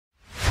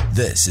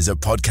This is a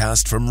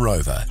podcast from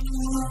Rover.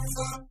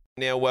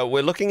 Now,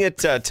 we're looking at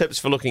tips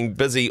for looking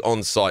busy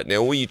on site. Now,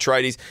 all you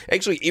tradies,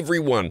 actually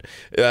everyone,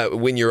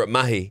 when you're at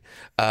mahi,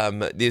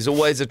 there's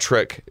always a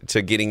trick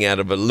to getting out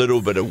of a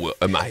little bit of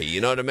mahi,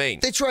 you know what I mean?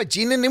 That's right,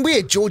 Jen. And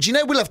we're George. You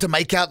know, we love to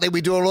make out that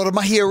we do a lot of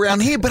mahi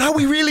around here, but are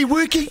we really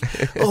working?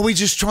 Or are we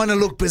just trying to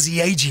look busy,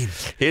 Jen?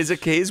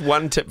 Here's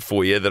one tip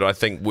for you that I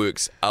think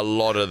works a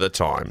lot of the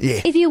time.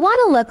 Yeah. If you want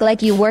to look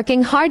like you're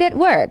working hard at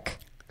work,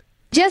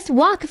 just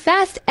walk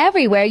fast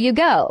everywhere you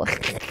go.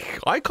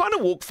 I kind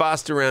of walk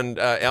fast around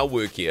our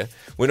work here.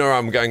 Whenever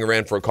I'm going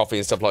around for a coffee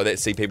and stuff like that,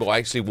 see people, I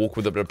actually walk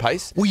with a bit of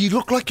pace. Well, you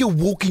look like you're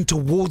walking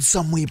towards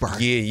somewhere, bro.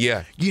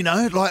 Yeah. You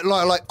know,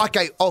 like,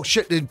 okay, oh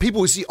shit, and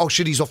people will see, oh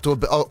shit, he's off to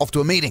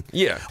a meeting.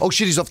 Yeah. Oh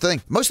shit, he's off the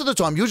thing. Most of the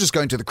time, you're just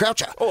going to the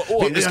croucher. Or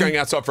I'm just going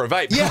outside for a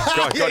vape. Yeah,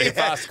 Got here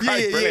fast.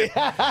 Great, brilliant.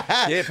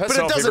 Yeah, piss But it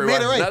off, doesn't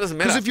everyone. matter, eh? That doesn't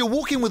matter. Because if you're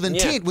walking with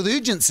intent, with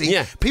urgency,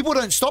 people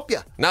don't stop you.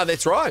 No,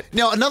 that's right.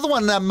 Now, another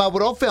one,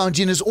 what I've found,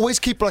 Jen, is always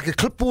keep like a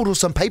clipboard or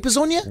some papers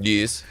on you.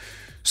 Yes.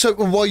 So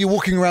while you're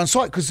walking around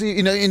site, because,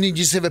 you know, and you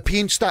just have a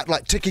pen, start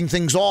like ticking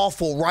things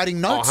off or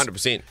writing notes. Oh,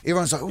 100%.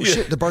 Everyone's like, oh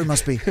shit, the bro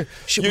must be.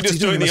 Shit, You're what's just he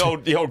doing He the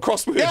must old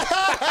crossword.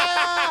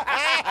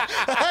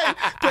 Hey,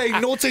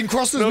 playing noughts and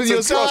crosses with Noughts and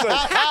yourself.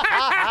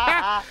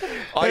 I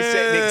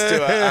sat next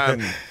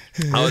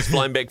to I was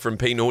flying back from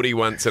P Naughty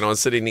once, and I was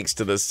sitting next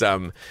to this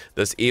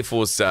Air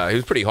Force. He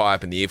was pretty high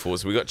up in the Air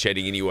Force. We got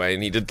chatting anyway,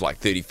 and he did like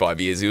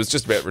 35 years. He was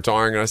just about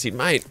retiring, and I said,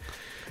 mate,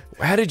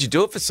 how did you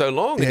do it for so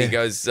long? And he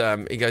goes,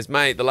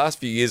 mate, the last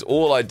few years,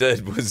 all I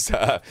did was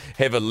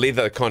have a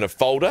leather kind of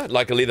folder,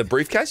 like a leather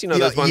briefcase, you know,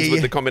 those ones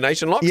with the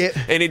combination locks? Yeah.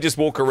 And he'd just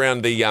walk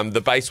around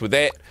the base with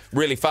that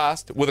really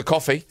fast with a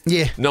coffee.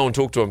 Yeah. No one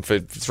talked to him for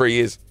 3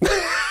 years.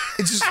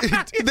 It's just,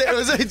 that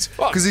was it.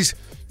 Because he's...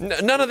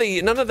 None of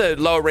the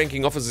lower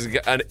ranking officers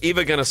are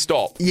ever going to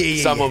stop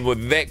someone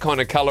with that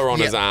kind of colour on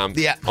his arm,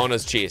 on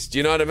his chest. Do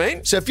you know what I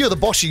mean? So if you're the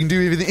boss, you can do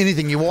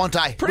anything you want,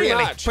 eh? Pretty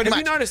much. Have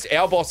you noticed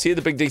our boss here,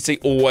 the big DC,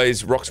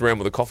 always rocks around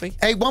with a coffee?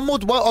 Hey, I've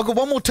got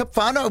one more tip,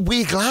 Fano.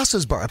 Wear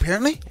glasses, bro,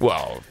 apparently.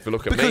 Well, if you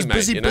look at because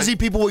me, mate, busy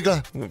people wear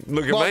glasses.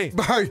 Look at me.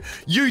 Bro,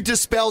 you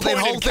dispel that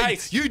whole thing.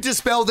 Case. You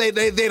dispel that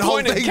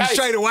whole thing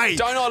straight away.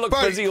 Don't I look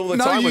bro, busy all the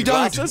time with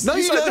glasses? No,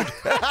 you don't.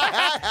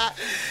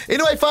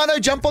 Anyway, Fano,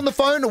 jump on the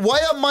phone.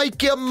 Waya Mike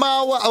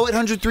Mawa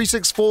 0800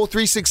 364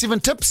 367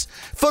 tips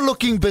for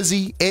looking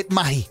busy at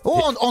mahi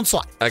or on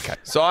site. Okay.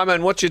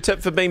 Simon, what's your tip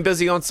for being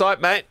busy on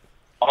site, mate?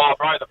 Oh,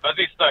 bro, the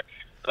busy stick.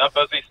 The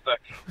busy stick.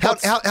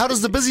 How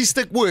does the busy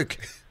stick work?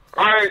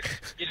 Bro,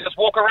 you just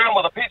walk around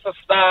with a piece of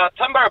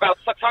timber about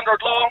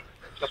 600 long.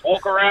 Just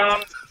walk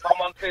around.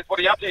 Someone says, what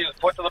are you up to? You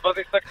just point to the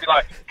busy stick. Be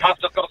like, cuss,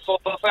 just got to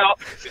sort this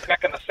out. You're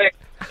back in the sec.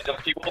 And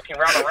just keep walking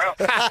round and round.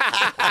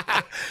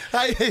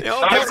 Hey, no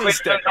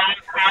questions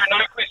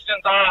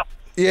asked.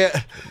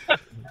 Yeah.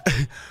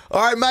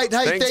 All right, mate.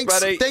 Hey, thanks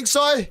buddy. Thanks,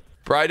 Si.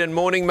 Braden,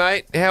 morning,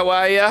 mate. How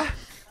are you?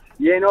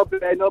 Yeah, not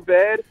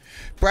bad.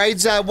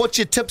 Braids, what's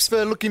your tips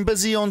for looking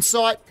busy on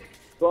site?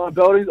 So on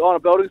a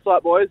building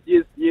site, boys,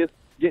 you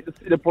get to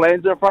see the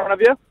plans in front of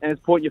you, and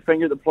just point your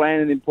finger at the plan,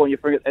 and then point your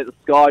finger at the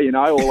sky, you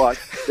know, or like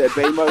that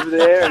beam over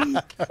there. And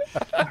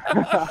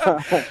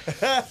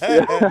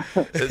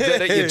Is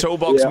that at your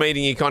toolbox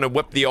meeting? You kind of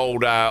whip the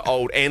old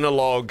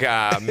analog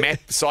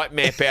site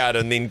map out,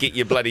 and then get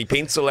your bloody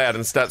pencil out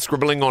and start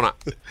scribbling on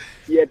it.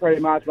 Yeah,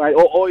 pretty much, mate.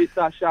 Or you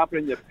start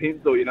sharpening your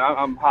pencil, you know.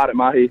 I'm hard at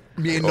mahi.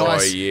 Yeah,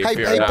 nice. Oh, yeah,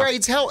 hey,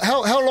 Braids,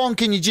 how long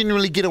can you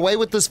generally get away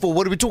with this for?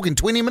 What are we talking,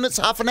 20 minutes,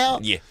 half an hour?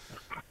 Yeah.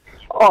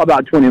 Oh,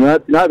 about 20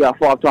 minutes, you know, about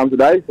 5 times a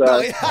day. So,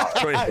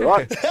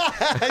 right.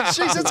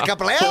 Jeez, that's a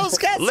couple of hours,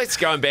 guys. Let's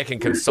go back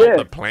and consult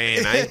the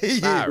plan, eh?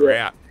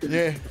 Yeah.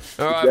 Yeah.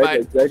 All right,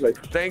 mate. Exactly.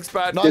 Thanks,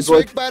 bud. Nice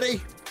week,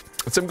 buddy.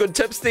 Some good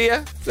tips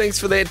there. Thanks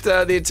for that,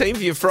 their team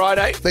for your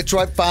Friday. That's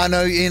right,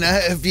 Fano. You know,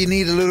 if you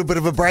need a little bit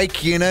of a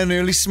break, you know, an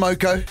early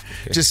smoko,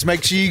 just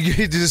make sure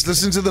you just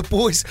listen to the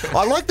boys.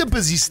 I like the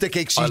busy stick,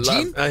 actually,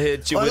 Jen. I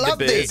hit you with the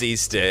busy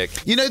stick.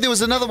 You know, there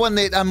was another one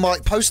that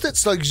like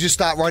post-its, like you just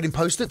start writing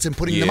post-its and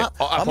putting them up.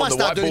 I might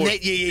start doing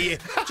that. Yeah.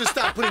 Just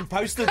start putting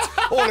post-its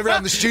all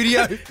around the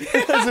studio.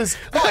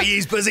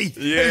 He's busy.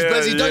 He's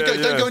busy.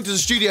 Don't go into the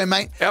studio,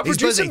 mate. Our he's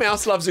producer busy.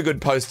 Mouse loves a good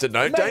post-it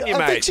note, don't you,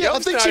 mate? I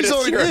think she's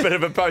already You're a bit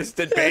of a post-it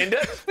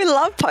bandit. We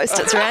love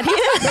post-its around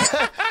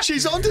here.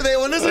 She's onto that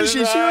one, isn't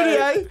she? Surely,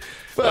 eh?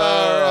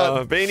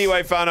 But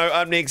anyway, Fano,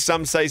 up next,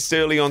 some say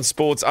Sturley on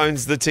Sports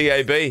owns the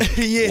TAB.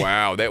 Yeah.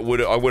 Wow, I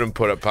wouldn't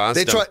put it past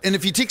That's him. right. And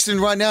if you text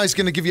in right now, he's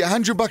going to give you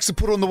 $100 to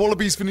put on the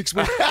Wallabies for next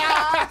week.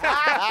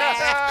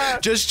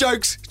 Just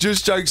jokes.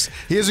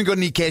 He hasn't got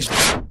any cash.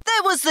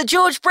 That was the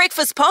George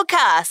Breakfast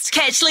Podcast.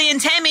 Catch Lee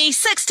and Tammy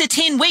 6 to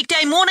 10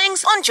 weekday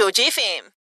mornings on George FM.